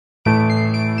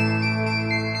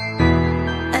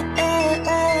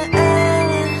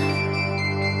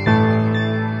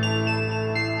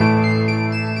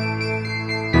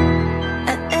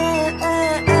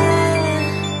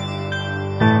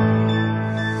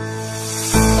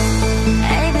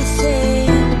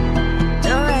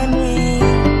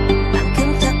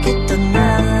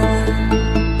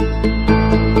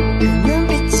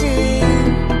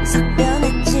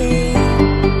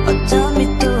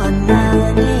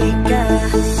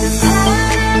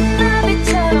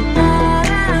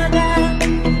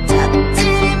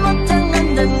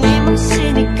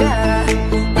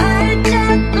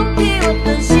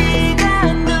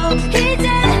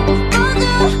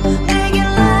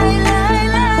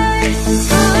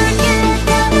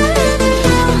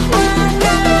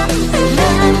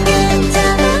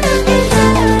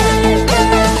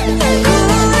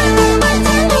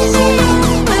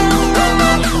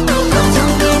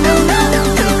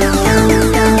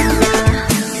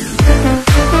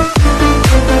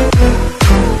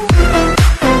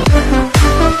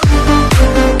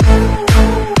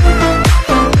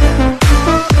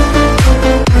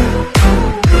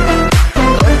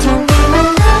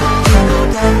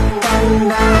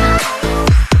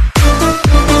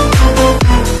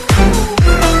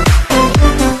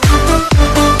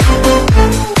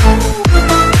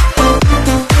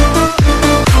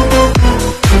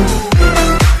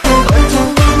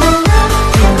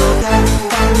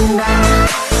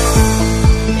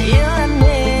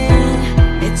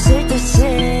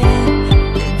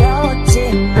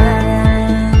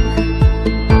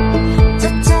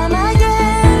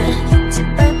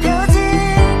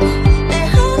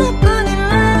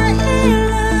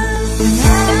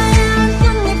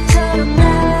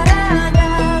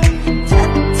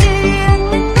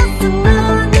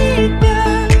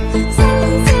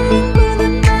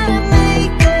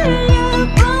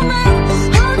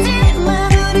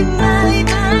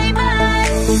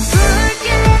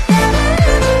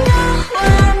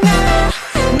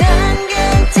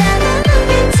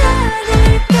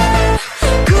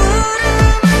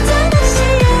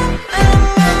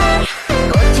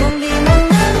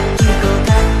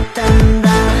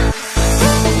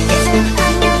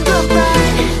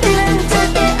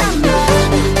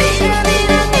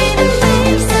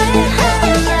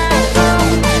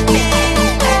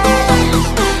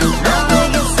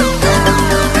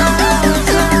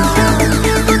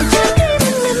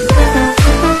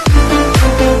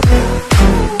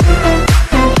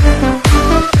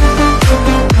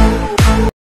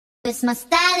My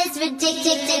style is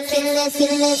ridiculous.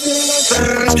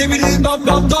 Skibidi dop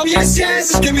dop dop, yes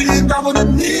yes. Skibidi dop dop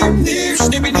nim nim.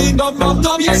 Skibidi dop dop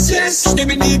dop, yes yes.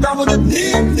 Skibidi dop dop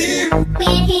nim nim. We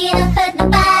ain't here to hurt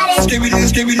nobody. Skibidi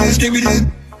skibidi skibidi.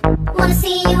 Wanna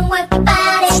see you work your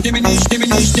body. Skibidi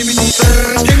skibidi skibidi.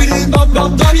 Skibidi dop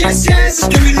dop dop, yes yes.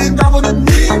 Skibidi dop dop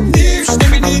nim nim.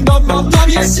 Skibidi dop dop dop,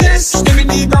 yes yes.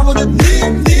 Skibidi dop dop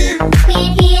nim nim. We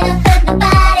ain't here to hurt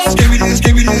nobody. Skibidi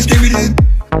skibidi skibidi.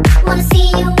 Wanna see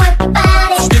you work your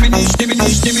body. Skibidi skibidi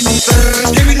skibidi.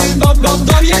 Skibidi dop dop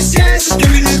dop, yes yes.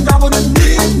 Skibidi dop dop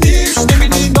nim nim.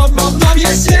 Skibidi dop dop dop,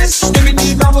 yes yes.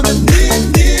 Skibidi dop dop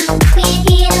nim nim. We ain't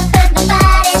here to hurt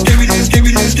nobody. Skibidi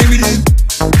skibidi skibidi.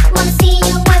 Wanna see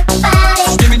you work your body.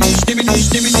 Skibidi skibidi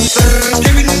skibidi.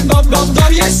 Skibidi dop dop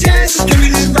dop, yes yes.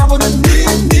 Skibidi dop dop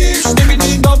nim nim.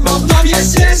 Skibidi dop dop dop,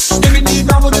 yes yes. Skibidi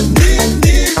dop dop nim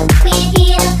nim. We ain't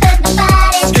here to hurt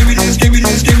nobody. Skibidi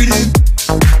skibidi skibidi.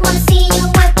 Wanna see you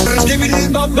work your body. Skibidi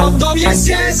dop dop dop, yes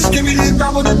yes. Skibidi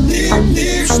dop dop nim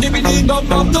nim. Skibidi dop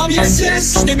dop dop, yes yes.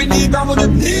 Skibidi dop dop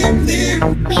nim nim.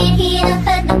 We ain't here to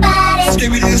hurt nobody.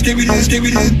 Skibidi skibidi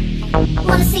skibidi.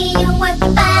 Wanna see you work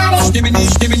your body. Skibidi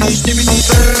skibidi skibidi.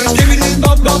 Skibidi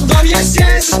dop dop dop, yes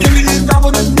yes. Skibidi dop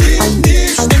dop nim nim.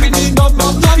 Skibidi dop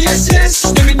dop dop, yes yes.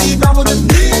 Skibidi dop dop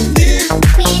nim nim.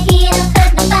 We ain't here to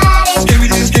hurt nobody.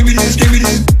 Skibidi skibidi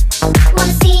skibidi.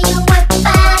 Wanna see you work your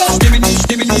body. Skibidi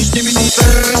skibidi skibidi.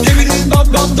 Skibidi dop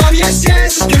dop dop, yes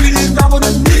yes. Skibidi dop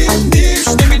dop nim nim.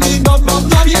 Skibidi dop dop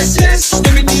dop, yes yes.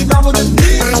 Skibidi dop dop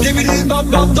nim. Skibidi dop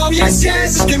dop dop, yes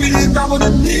yes. Skibidi dop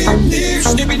dop nim nim.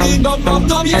 Skibidi dop dop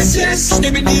dop, yes yes.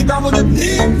 Skibidi dop dop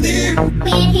nim nim.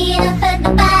 We ain't here to hurt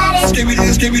nobody. Skibidi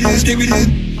skibidi skibidi.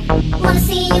 Wanna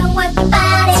see you work your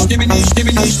body. Skibidi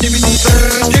skibidi skibidi.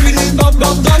 Skibidi dop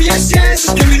dop dop, yes yes.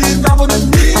 Skibidi dop dop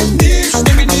nim nim.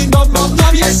 Skibidi dop dop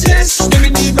dop, yes yes.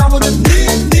 Skibidi dop dop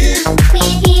nim nim. We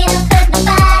ain't here to hurt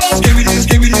nobody. Skibidi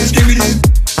skibidi skibidi.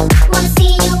 Wanna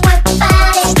see you work your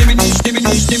body. Skibidi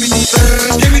skibidi skibidi.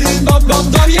 Skibidi dop dop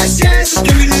dop, yes yes.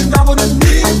 Skibidi dop dop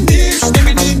nim nim.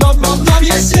 Skibidi dop dop dop,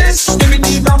 yes yes.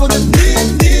 Skibidi dop dop nim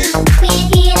nim. We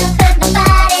ain't here to hurt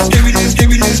nobody. Skibidi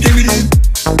skibidi skibidi.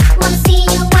 Wanna see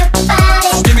you work your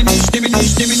body. Skibidi skibidi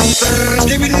skibidi.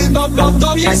 Skibidi dop dop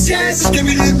dop, yes yes.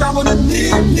 Skibidi dop dop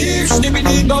nim nim.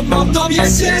 Skibidi dop dop dop,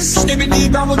 yes yes. Skibidi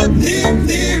dop dop nim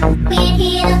nim. We ain't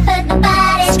here to hurt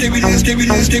nobody. Skibidi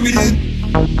skibidi skibidi.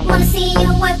 Wanna see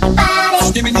you work your body.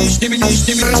 Skibidi skibidi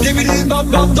skibidi. Skibidi dop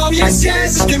dop dop, yes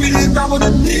yes. Skibidi dop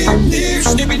dop nim nim.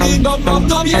 Skibidi dop dop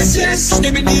dop, yes yes.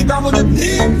 Skibidi dop dop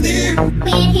nim nim.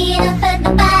 We ain't here to hurt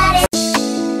nobody.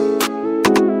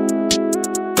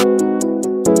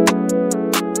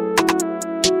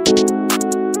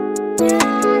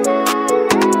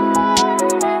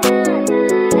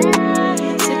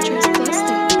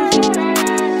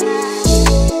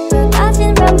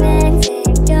 Nothing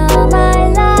romantic, you're my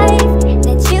life.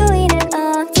 Met you in an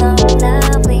autumn,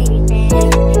 lovely day.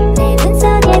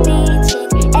 내눈속에 비친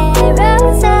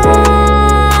arrows.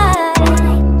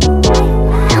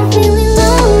 I'm feeling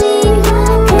lonely,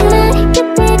 can I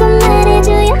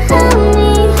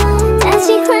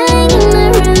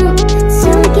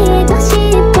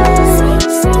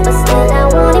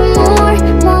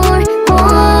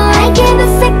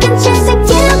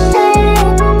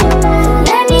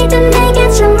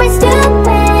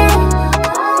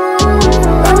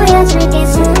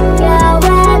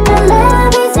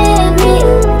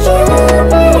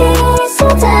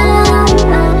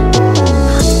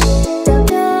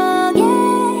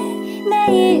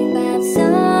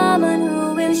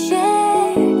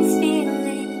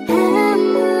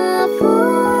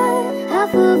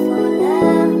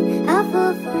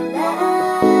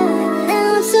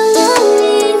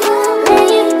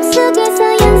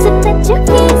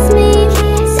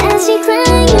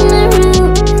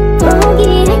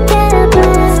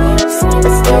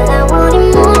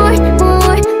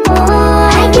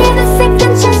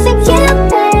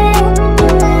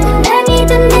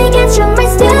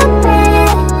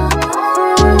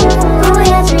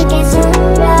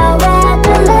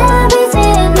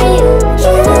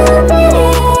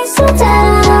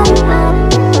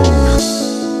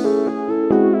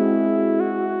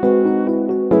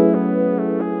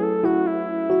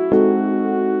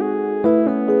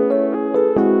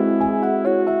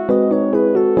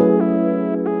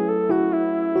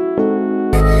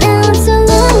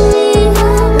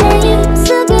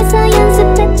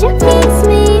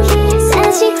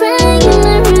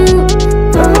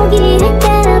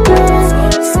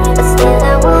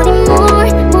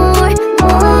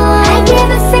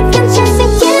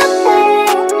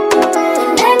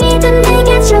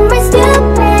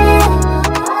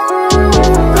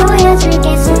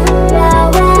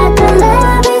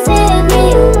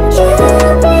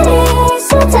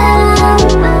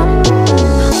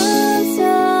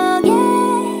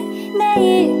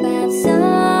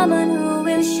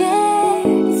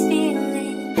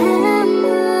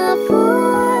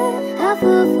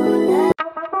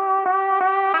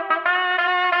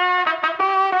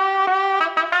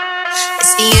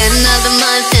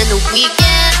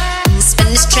weekend.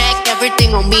 Spend this track,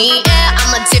 everything on me, yeah.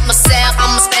 I'ma tip myself,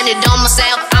 I'ma spend it on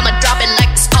myself. I'ma drop it like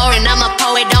it's pouring, I'ma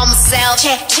pour it on myself.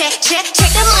 Check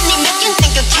the money making,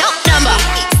 think account number.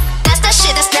 That's that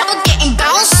shit that's never getting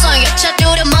bounced on you. Check do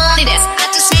the money dance, I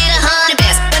just need 100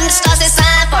 bands. When the stars say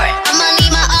sign for it, I'ma need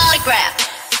my autograph.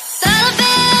 Dollar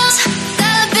bills,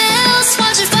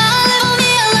 watch it fall on me.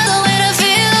 I love the way that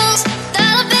feels.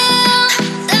 Dollar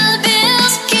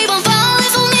bills, keep on falling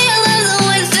for me. I love the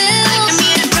way it feels. I can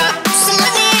meet a drop some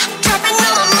money, dropping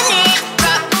all my money.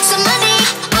 Drop some money,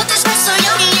 off this espresso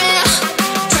yogi, yeah.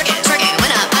 Twerk it,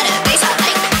 when I'm out of base, I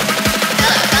like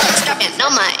dollars dropping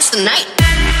on my, it's the night.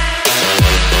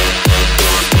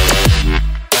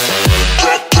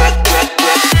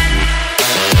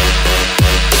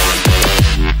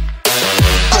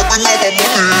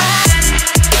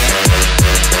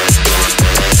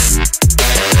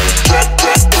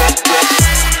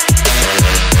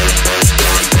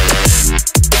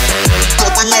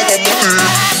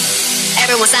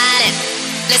 Everyone silent,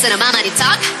 listen to my money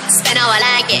talk, spend how I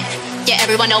like it. Yeah,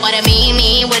 everyone know what I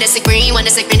mean. When it's a green,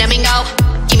 that mean go.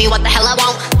 Give me what the hell I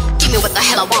want, give me what the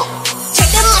hell I want.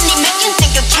 Take the money, making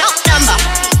think account number.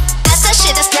 That's that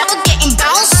shit that's never getting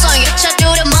bounced on you. Try do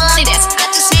the money dance,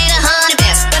 I just need 100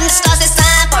 bands. When the stars say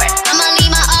sign for it, I'ma need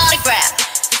my autograph.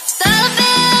 Dollar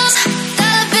bills,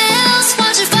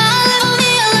 watch it fall on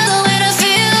me. I love the way that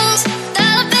feels.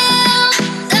 Dollar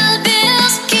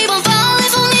bills, keep on falling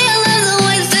for me. I love the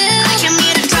way it feels. I can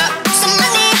meet a drop some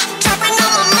money, dropping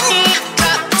all my money.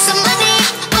 Drop some money,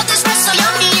 off this espresso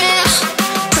yogi, yeah.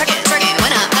 Twerk it,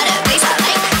 when I'm out of base, I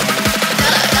like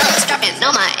dollars dropping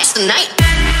on my, it's the night.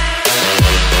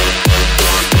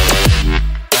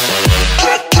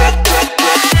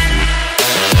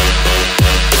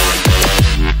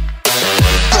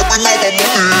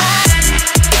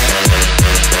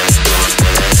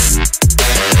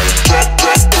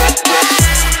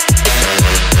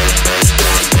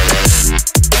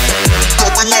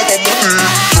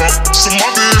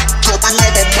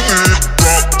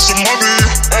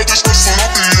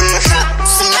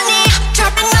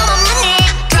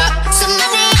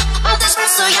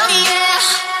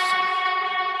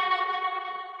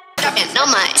 No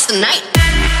my, it's the night.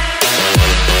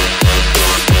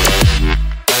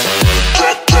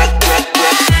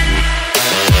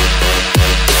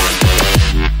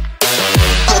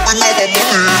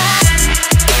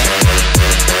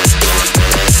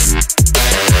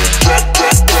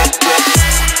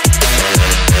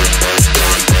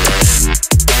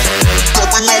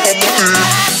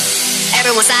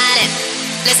 Everyone silent,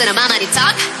 listen to my money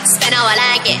talk, spend how I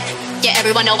like it. Yeah,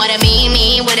 everyone know what I mean.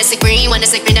 When it's a green,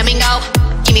 that mean go.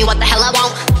 Give me what the hell I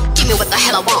want, give me what the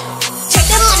hell I want. Take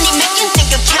the money, making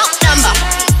think account